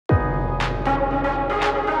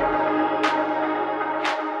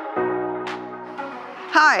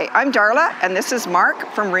Hi, I'm Darla, and this is Mark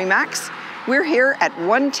from RE/MAX. We're here at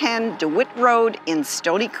 110 Dewitt Road in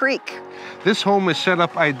Stoney Creek. This home is set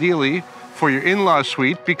up ideally for your in-law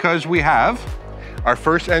suite because we have our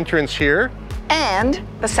first entrance here. And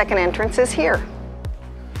the second entrance is here.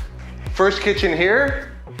 First kitchen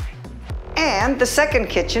here. And the second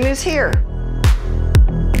kitchen is here.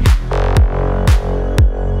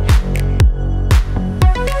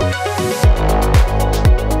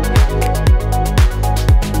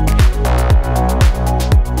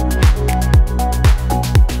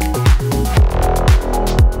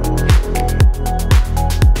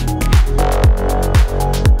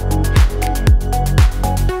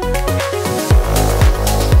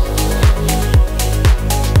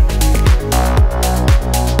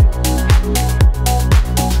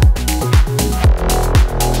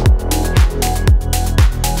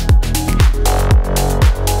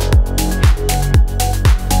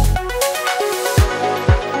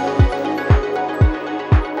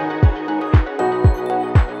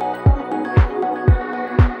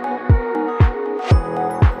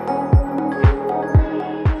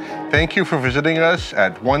 Thank you for visiting us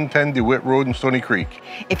at 110 DeWitt Road in Stoney Creek.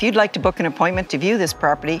 If you'd like to book an appointment to view this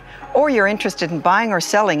property, or you're interested in buying or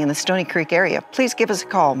selling in the Stoney Creek area, please give us a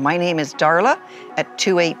call. My name is Darla at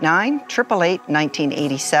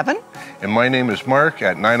 289-888-1987. And my name is Mark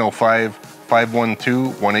at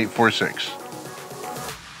 905-512-1846.